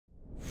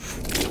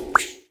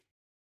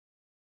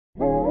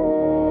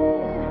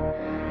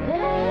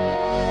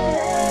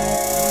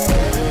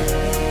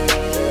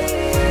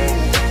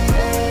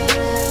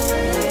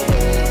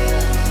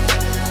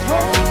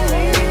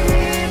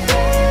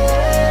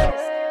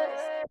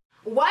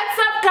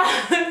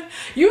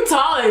You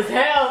tall as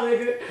hell,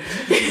 nigga.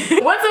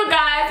 What's up,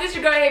 guys? It's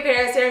your girl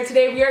HeyParis here, and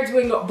today we are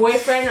doing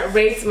Boyfriend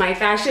Rates My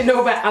Fashion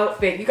Nova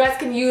outfit. You guys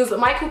can use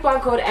my coupon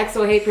code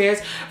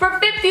XOHeyParis for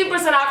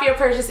 15% off your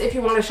purchase if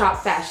you want to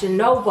shop Fashion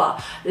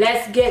Nova.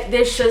 Let's get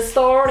this shit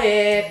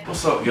started.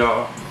 What's up,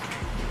 y'all?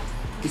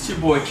 It's your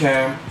boy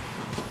Cam.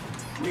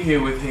 We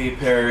here with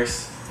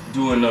HeyParis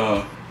doing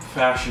a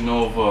Fashion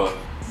Nova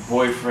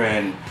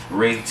Boyfriend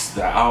Rates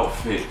the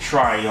Outfit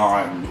Try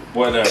On,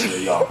 whatever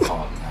y'all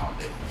call it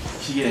nowadays.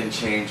 She getting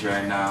changed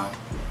right now.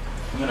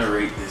 I'm gonna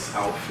rate this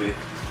outfit.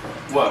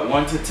 What,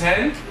 1 to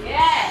 10?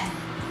 Yeah.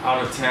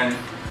 Out of 10.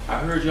 I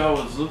heard y'all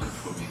was looking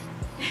for me.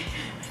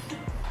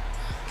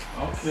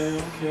 Okay.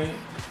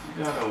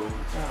 You gotta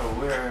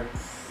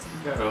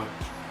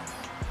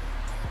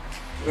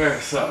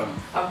wear something.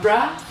 A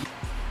bra?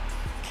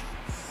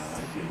 I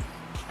like it.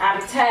 Out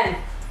of 10.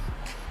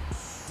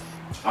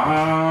 A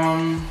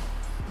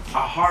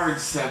hard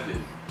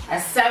 7. A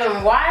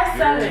 7. Why a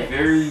 7?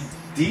 Very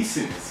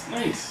decent. It's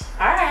nice.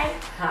 Alright,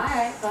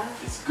 fine.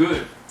 It's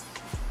good.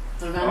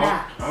 What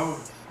about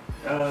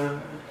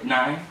that?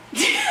 9.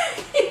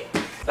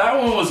 That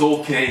one was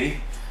okay.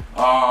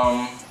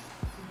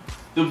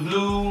 The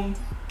blue,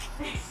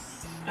 it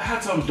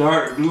had some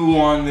dark blue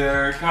on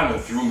there. Kind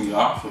of threw me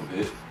off a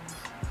bit.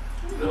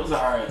 It was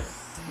alright.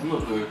 It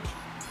looked good.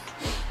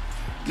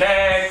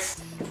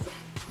 Next.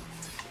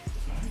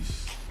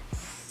 Nice.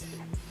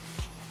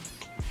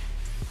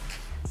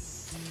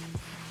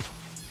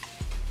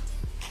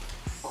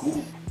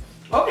 Cool.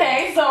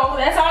 Okay, so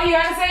that's all you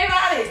gotta say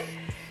about it.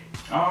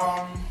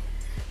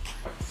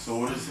 So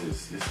what is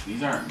this?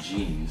 These aren't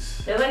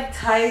jeans. They're like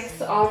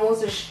tights,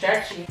 almost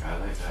stretchy. I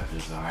like that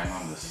design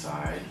on the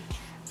side.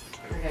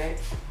 Okay.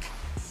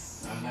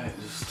 I like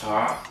this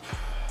top.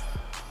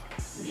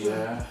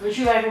 Yeah. What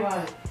you like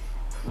about it?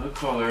 The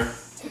color.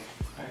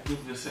 I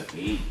give this an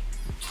 8.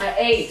 An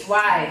 8.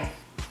 Why?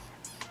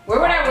 Where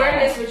would I wear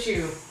this with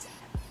you?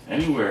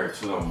 Anywhere,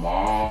 to the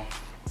mall,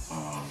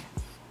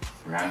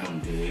 random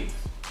day,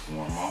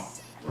 normal.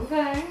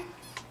 Okay.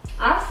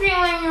 I'm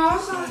feeling you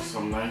also.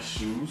 Some nice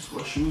shoes.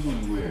 What shoes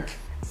would you wear?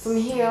 Some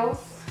heels.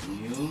 Some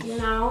heels? You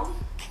know?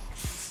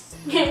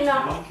 I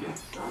like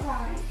it.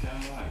 Alright.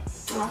 Kinda like.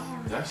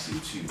 Alright. That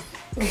suits you.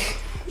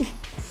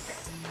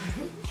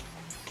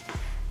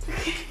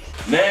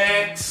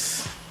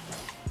 Next.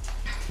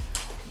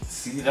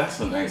 See, that's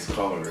a nice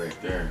color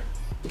right there.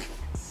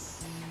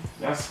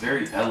 That's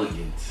very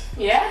elegant.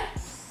 Yeah?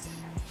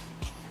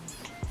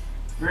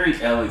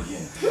 Very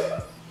elegant.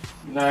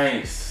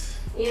 Nice.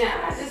 You know,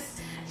 I just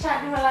try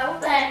to do a little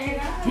thing,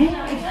 you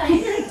know?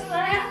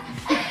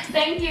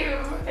 Thank you.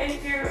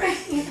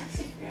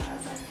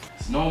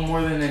 It's no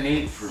more than an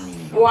 8 for me.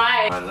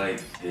 Why? I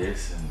like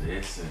this and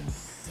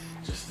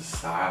just the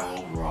style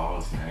overall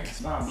is nice.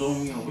 It's not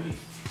blowing me away.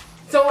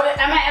 So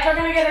am I ever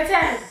gonna get a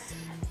 10?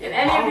 In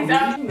any of these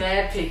outfits?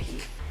 Mad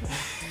picky.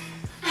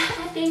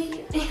 Thank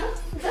you.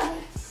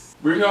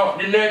 Bring out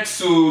the next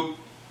suit.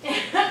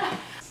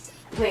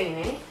 Plain,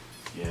 eh?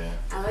 Yeah.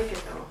 I like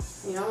it though.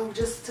 You know,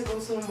 just to go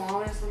to the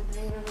mall or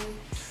something, really.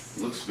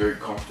 It looks very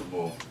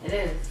comfortable. It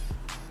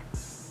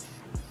is.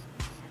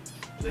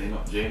 Plain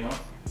up, Jane up.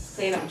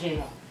 Plain up, Jane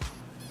up.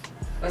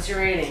 What's your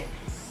rating?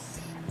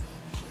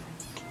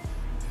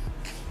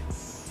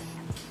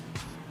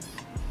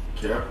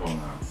 Careful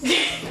now.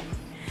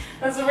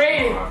 What's the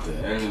rating? I'll have to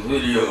end the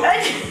video. I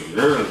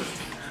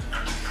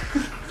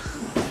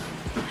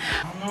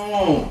don't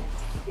know.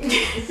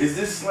 Is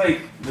this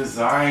like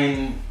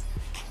designed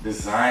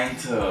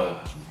to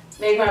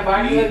make my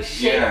body look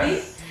shapy?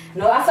 Yeah.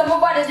 No, that's how my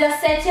body just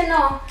set, you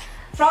know.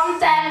 From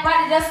time, my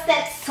body just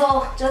set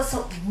so, just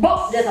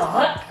boop, just a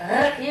hut.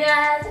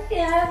 Yeah.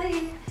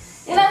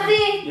 You know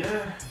see?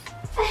 Yeah.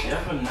 You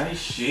have a nice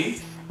shape.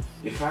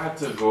 If I had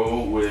to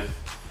go with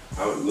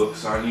how it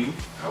looks on you,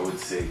 I would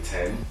say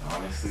 10,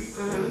 honestly,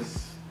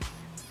 because,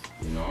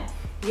 you know.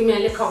 Give me a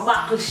little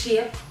buckle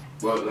shape.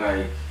 But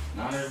like,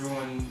 not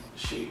everyone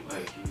shaped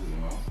like you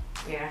know.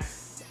 Yeah.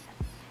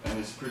 And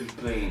it's pretty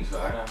plain,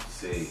 so I'd have to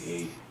say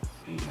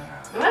 8.5.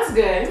 Well, that's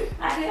good.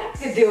 I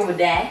could deal with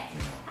that. You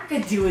know. I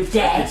could deal with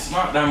that. It's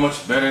not that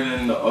much better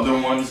than the other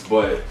ones,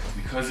 but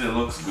because it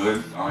looks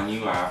good on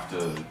you, I have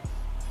to,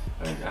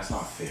 like, that's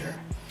not fair.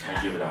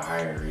 I give it a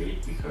higher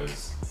rate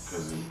because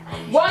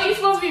well, you're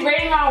supposed to be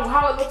rating on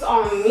how it looks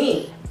on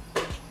me.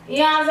 You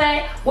know what I'm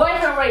saying?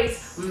 Boyfriend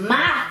rates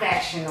my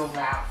Fashion Nova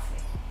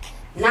outfit,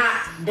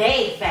 not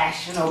they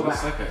Fashion Nova.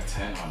 It's like a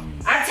 10 on me.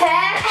 A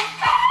 10?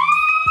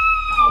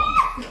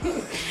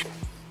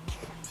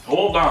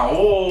 Hold on.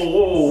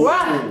 Whoa.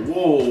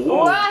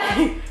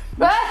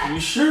 What? You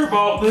sure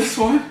about this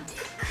one?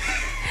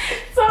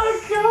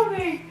 Don't kill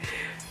me.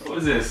 What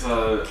is this?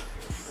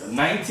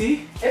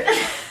 90?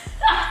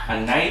 A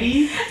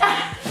 90?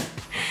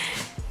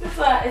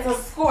 It's a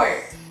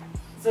skirt.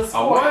 It's a skirt. A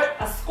what?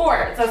 A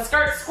skirt. It's a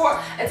skirt.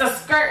 It's a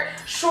skirt.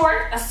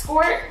 Short. A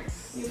skirt.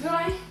 You feel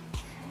me?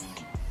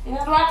 You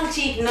know, not to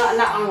cheat, not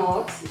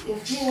on you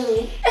feel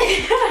me?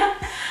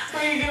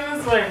 What are you doing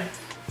this one?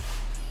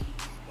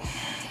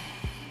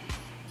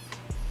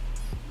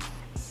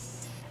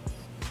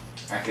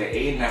 Like an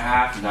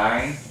 8.5,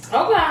 9.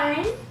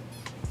 Okay.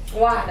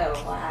 Why though?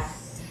 Why?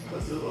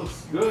 Because it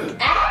looks good.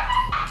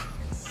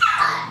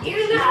 You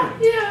know,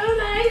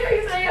 I hear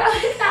you say all the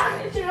time.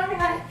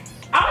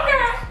 Okay.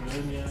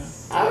 Good, yeah.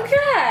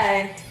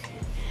 Okay.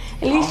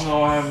 At I least don't know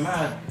why I'm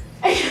mad.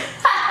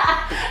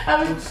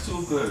 It looks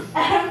too good.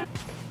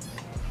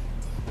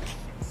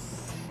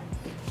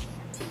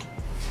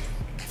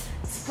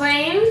 It's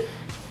plain,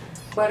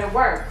 but it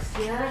works.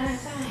 You know what I'm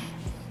saying?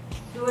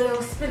 Do a little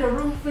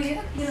spinaroo for you,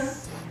 you know.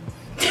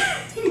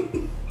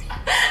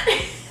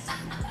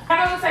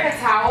 Kind of looks like a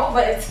towel,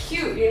 but it's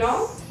cute, you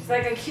know? It's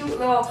like a cute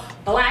little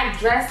black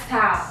dress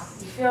towel.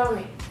 You feel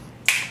me?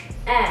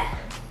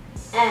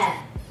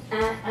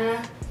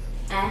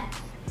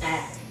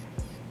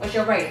 What's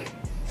your rating?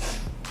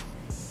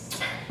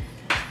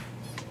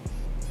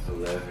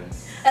 11.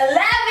 11!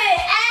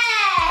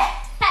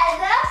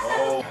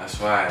 Oh, that's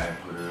why I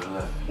put it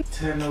 11.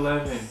 10,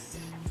 11.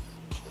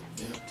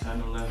 Yep,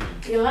 10, 11.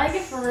 You like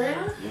it for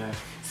real? Yeah.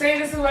 Say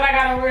this is what I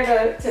gotta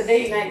wear to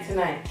date night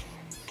tonight.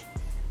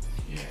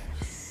 Yeah.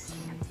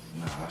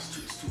 Nah, it's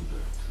too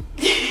good.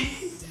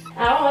 I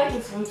don't like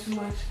this one too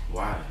much.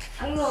 Why?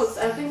 I don't know,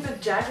 I think the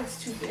jacket's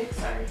too big,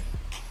 sorry. I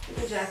think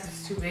the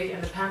jacket's too big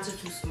and the pants are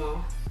too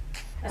small.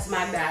 That's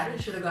my bad, I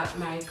should have got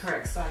my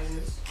correct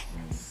sizes.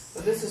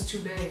 But this is too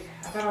big.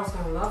 I thought I was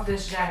gonna love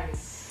this jacket.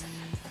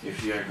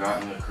 If you had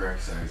gotten the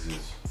correct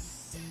sizes,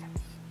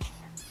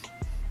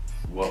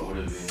 what would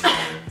have been your...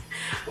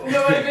 What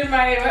would have been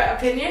my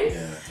opinion?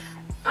 Yeah.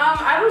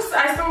 I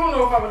still don't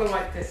know if I would have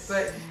liked it,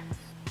 but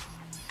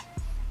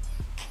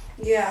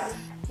yeah.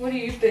 What do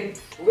you think?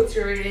 What's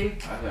your rating?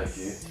 I like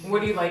it.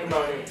 What do you like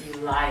about it, you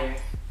liar?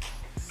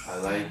 I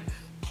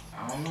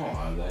don't know,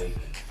 like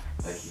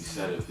you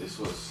said, if this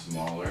was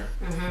smaller.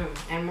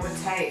 And more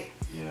tight.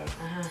 Yeah.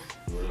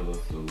 It would have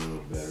looked a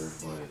little better,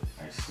 but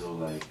I still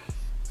like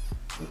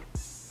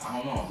I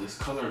don't know, this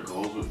color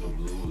goes with the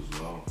blue as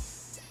well.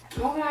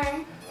 Okay. I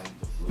like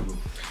the blue.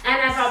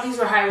 And I thought these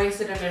were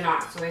high-waisted and they're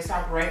not, so they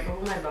stop right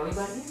below my belly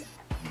button.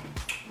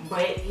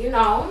 But you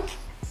know,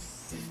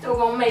 still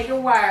gonna make it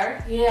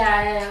work.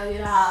 Yeah, you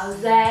know,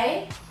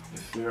 Zay.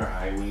 If they were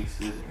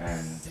high-waisted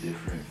and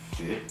different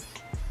fit,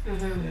 then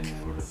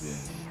it would have been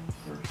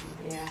perfect.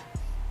 Yeah.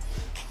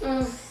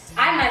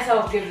 I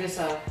myself give this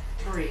a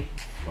 3.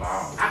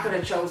 Wow. I could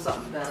have chose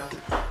something better.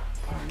 I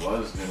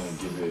was gonna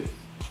give it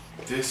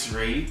this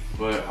rate,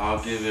 but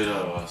I'll give it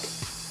a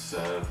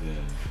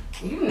 7.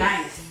 You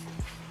nice.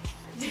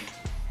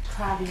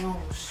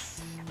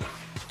 Clavillons.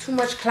 Too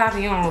much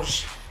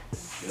clavillons.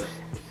 Yep.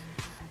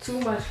 Too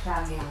much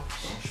clavillons.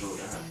 Don't show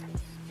that.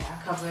 Yeah,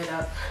 I'll cover it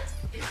up.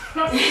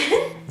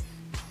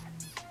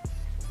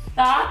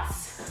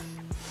 Thoughts?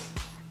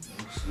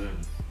 Looks good.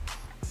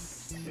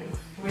 Yeah.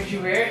 Would you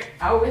wear it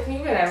out with me?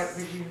 Would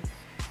you?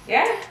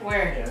 Yeah?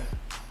 Where? Yeah.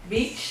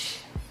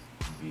 Beach?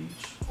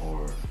 Beach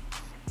or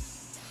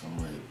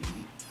somewhere to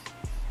eat.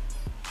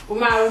 With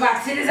my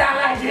titties out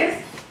like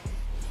this?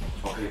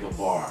 Okay, the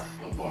bar.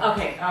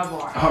 Okay, a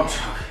bar. I'm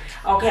joking.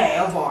 Okay,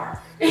 a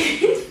bar.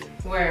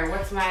 Where?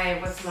 What's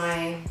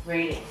my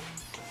rating?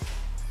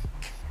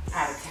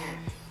 Out of 10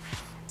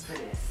 for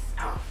this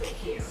outfit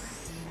here.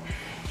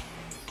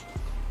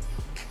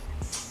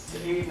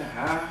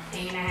 8.5.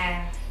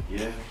 8.5.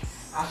 Yeah.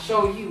 I'll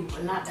show you,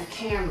 but not the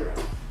camera.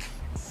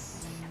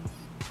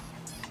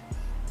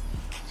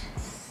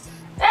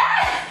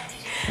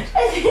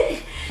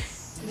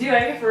 Do you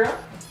like it for real?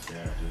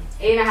 Yeah,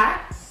 I do. 8.5?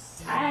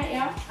 Alright,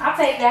 yeah. I'll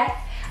take that.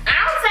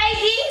 I'll take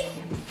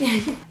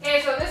it! Okay,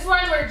 so this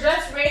one, we're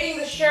just rating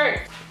the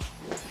shirt.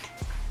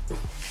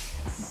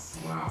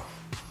 Wow.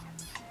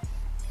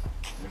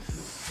 This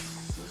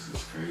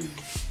is crazy.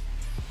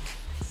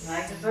 You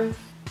like this one?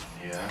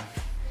 Yeah.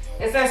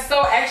 It says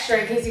so extra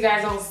in case you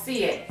guys don't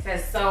see it. It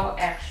says so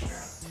extra.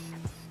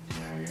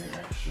 Yeah, you're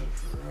extra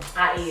for real.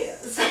 I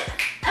is.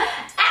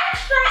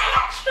 Extra!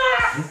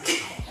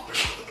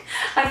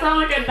 I sound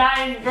like a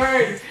dying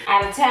bird.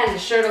 Out of 10, the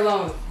shirt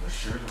alone. The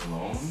shirt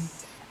alone?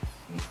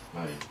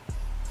 Like,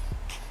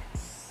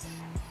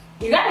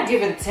 you gotta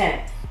give it a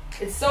 10.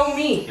 It's so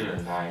mean. give it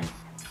a 9.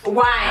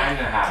 Why?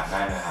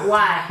 9.5.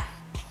 Why?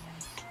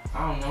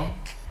 I don't know.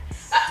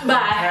 Bye.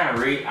 I can't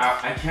rate.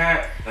 I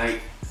can't,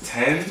 like,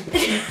 10?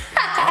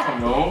 I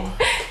don't know.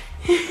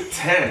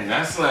 10.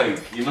 That's like,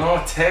 you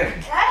know,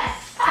 10.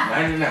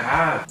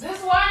 9.5.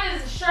 This one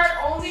is a shirt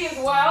only as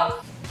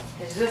well.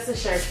 It's just a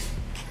shirt.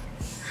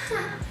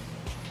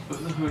 Put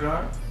the hood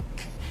on.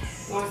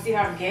 You wanna see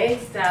how gay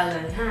style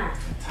is, huh?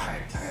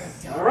 Tight.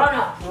 Run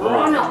up.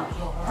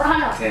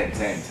 10.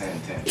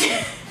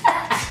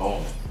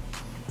 Oh.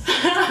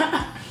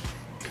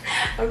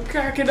 I'm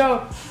cracking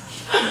up.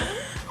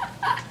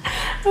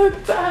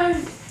 I'm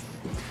dying.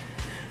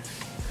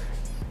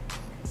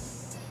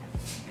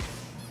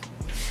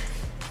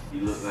 You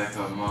look like a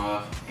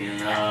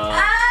motherfucking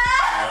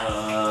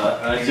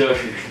I'm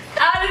joking.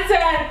 Out of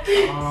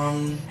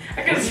 10. I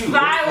can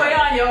fly away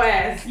on your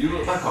ass. You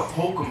look like a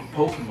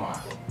Pokemon.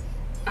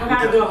 I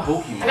gotta go.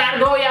 Pokemon. I gotta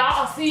go, y'all.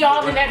 I'll see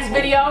y'all in the next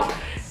video.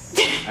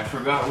 I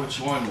forgot which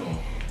one though.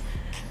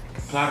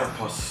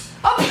 platypus.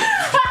 Oh.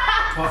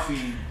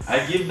 Puffy.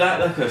 I give that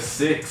like a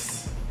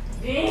 6.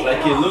 Damn.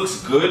 Like it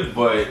looks good,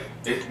 but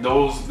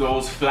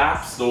those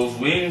flaps, those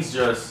wings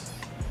just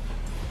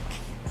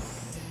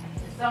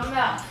something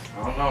else.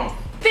 I don't know.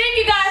 Thank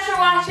you guys for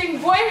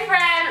watching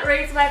Boyfriend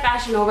Rates My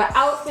Fashion Nova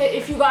outfit.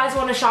 If you guys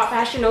want to shop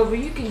Fashion Nova,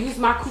 you can use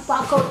my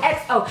coupon code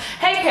XO.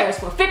 HeyParis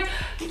for 50.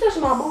 You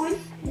touching my booty?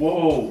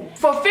 Whoa.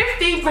 For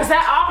 50%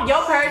 off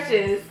your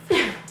purchase.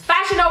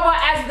 Fashion Nova,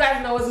 as you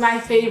guys know, is my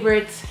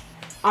favorite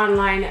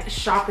online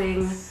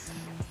shopping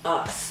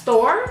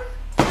store.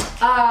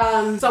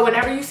 So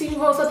whenever you see me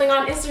post something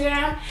on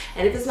Instagram,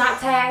 and if it's not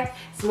tagged,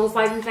 it's most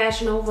likely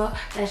Fashion Nova.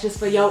 That's just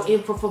for your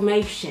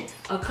information.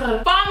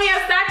 Okay. Follow me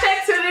on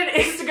Snapchat, Twitter, and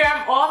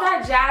Instagram. All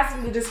that jazz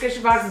in the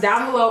description box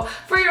down below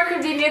for your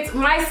convenience.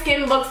 My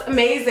skin looks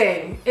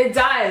amazing. It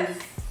does.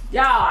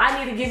 Y'all,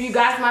 I need to give you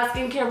guys my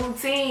skincare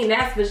routine.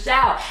 That's for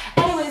sure.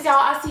 Anyways, y'all,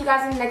 I'll see you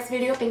guys in the next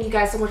video. Thank you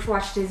guys so much for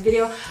watching today's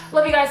video.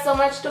 Love you guys so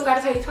much. Don't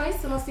gotta tell you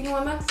twice. And I'll see you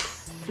on the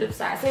flip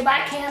side. Say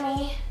bye,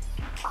 Cammy.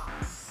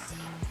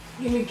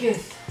 Give me a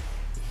kiss.